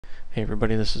Hey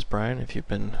everybody, this is Brian. If you've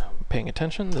been paying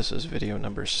attention, this is video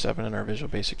number 7 in our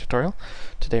Visual Basic tutorial.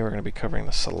 Today we're going to be covering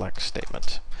the select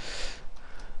statement.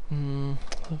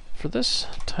 For this,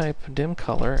 type dim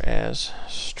color as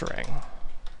string.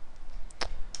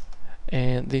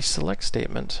 And the select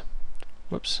statement,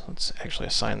 let's actually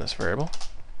assign this variable.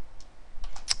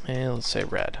 And let's say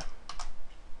red.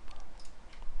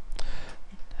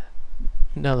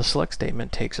 Now the select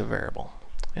statement takes a variable.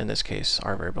 In this case,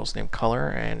 our variable is named color,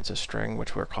 and it's a string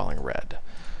which we're calling red.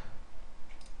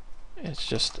 It's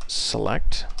just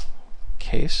select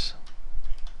case,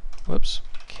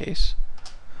 case,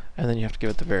 and then you have to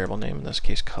give it the variable name, in this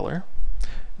case color.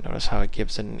 Notice how it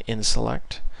gives it an in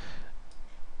select.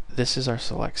 This is our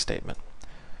select statement.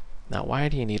 Now why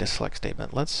do you need a select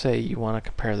statement? Let's say you want to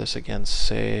compare this against,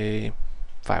 say,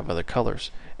 5 other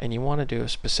colors, and you want to do a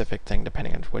specific thing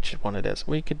depending on which one it is.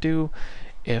 We could do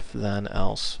if then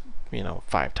else,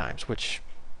 5 times, which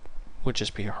would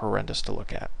just be horrendous to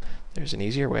look at. There's an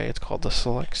easier way. It's called the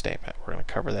select statement. We're going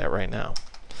to cover that right now.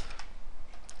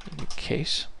 You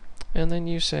case, and then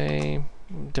you say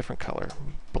different color,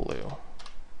 blue.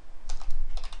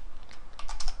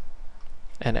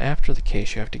 And after the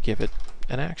case, you have to give it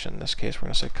an action. In this case, we're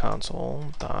going to say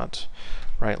console dot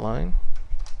writeLine.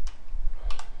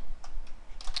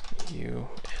 You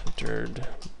entered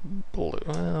blue.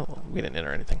 Well, we didn't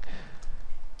enter anything.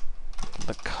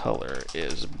 The color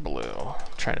is blue. I'm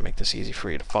trying to make this easy for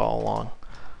you to follow along.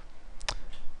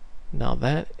 Now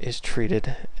that is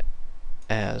treated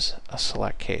as a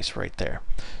select case right there.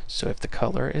 So if the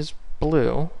color is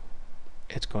blue,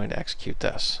 it's going to execute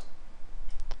this.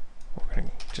 We're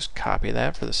going to just copy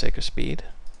that for the sake of speed.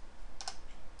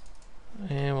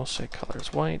 And we'll say color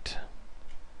is white.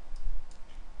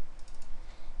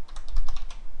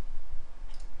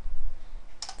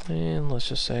 And let's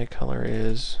just say color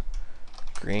is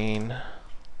green.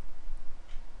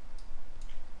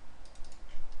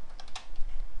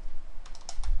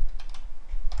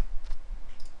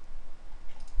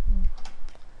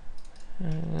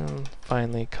 And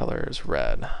finally, color is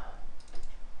red.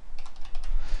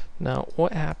 Now,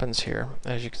 what happens here,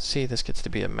 as you can see, this gets to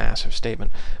be a massive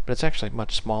statement, but it's actually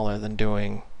much smaller than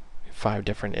doing 5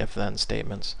 different if-then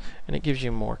statements, and it gives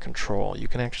you more control. You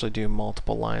can actually do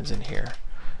multiple lines in here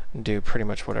and do pretty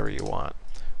much whatever you want.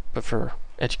 But for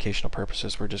educational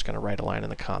purposes, we're just going to write a line in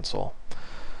the console.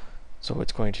 So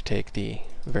it's going to take the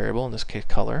variable, in this case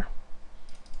color,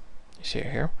 you see it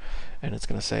here, and it's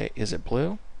going to say, is it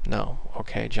blue? No.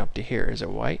 Okay, jump to here. Is it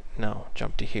white? No.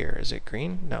 Jump to here. Is it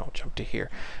green? No. Jump to here.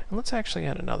 And let's actually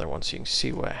add another one so you can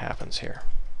see what happens here.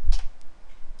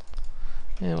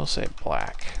 And we'll say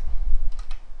black.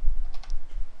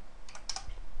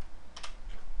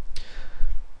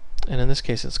 And in this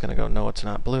case, it's going to go, no, it's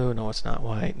not blue, no, it's not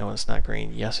white, no, it's not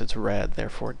green, yes, it's red,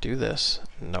 therefore do this,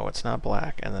 no, it's not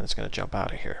black, and then it's going to jump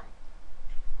out of here.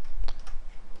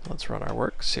 Let's run our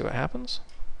work, see what happens.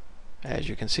 As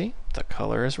you can see, the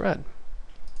color is red.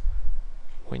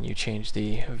 When you change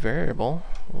the variable,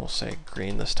 we'll say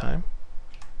green this time,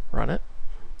 run it,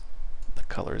 the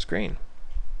color is green.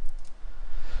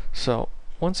 So,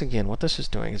 once again, what this is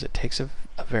doing is it takes a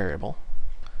variable,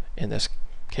 in this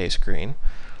case green,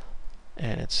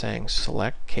 and it's saying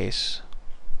select case,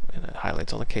 and it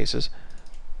highlights all the cases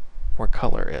where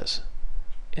color is.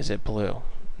 Is it blue?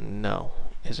 No.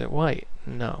 Is it white?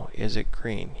 No. Is it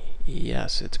green?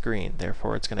 Yes, it's green.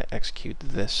 Therefore, it's going to execute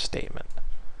this statement.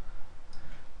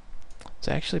 It's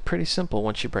actually pretty simple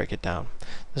once you break it down.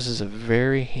 This is a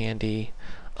very handy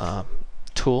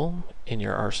tool in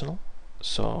your arsenal,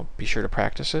 so be sure to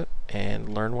practice it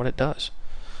and learn what it does.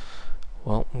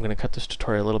 Well, I'm going to cut this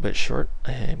tutorial a little bit short,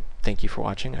 and thank you for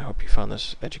watching. I hope you found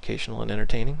this educational and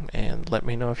entertaining, and let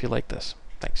me know if you like this.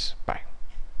 Thanks. Bye.